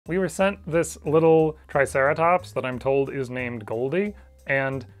We were sent this little Triceratops that I'm told is named Goldie,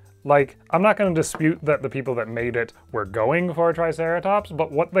 and like, I'm not going to dispute that the people that made it were going for a Triceratops,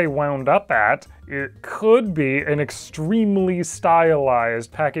 but what they wound up at, it could be an extremely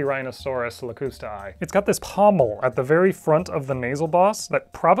stylized Pachyrhinosaurus lacustii. It's got this pommel at the very front of the nasal boss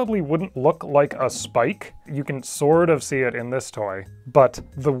that probably wouldn't look like a spike. You can sort of see it in this toy, but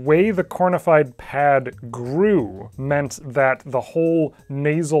the way the cornified pad grew meant that the whole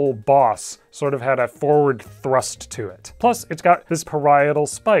nasal boss sort of had a forward thrust to it. Plus, it's got this parietal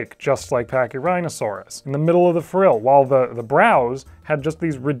spike, just like Pachyrhinosaurus, in the middle of the frill, while the brows had just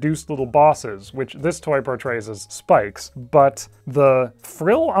these reduced little bosses, which this toy portrays as spikes, but the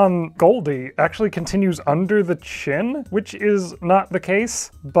frill on Goldie actually continues under the chin, which is not the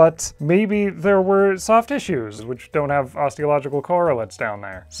case, but maybe there were soft tissues, which don't have osteological correlates down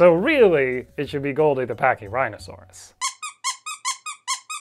there. So really, it should be Goldie the Pachyrhinosaurus.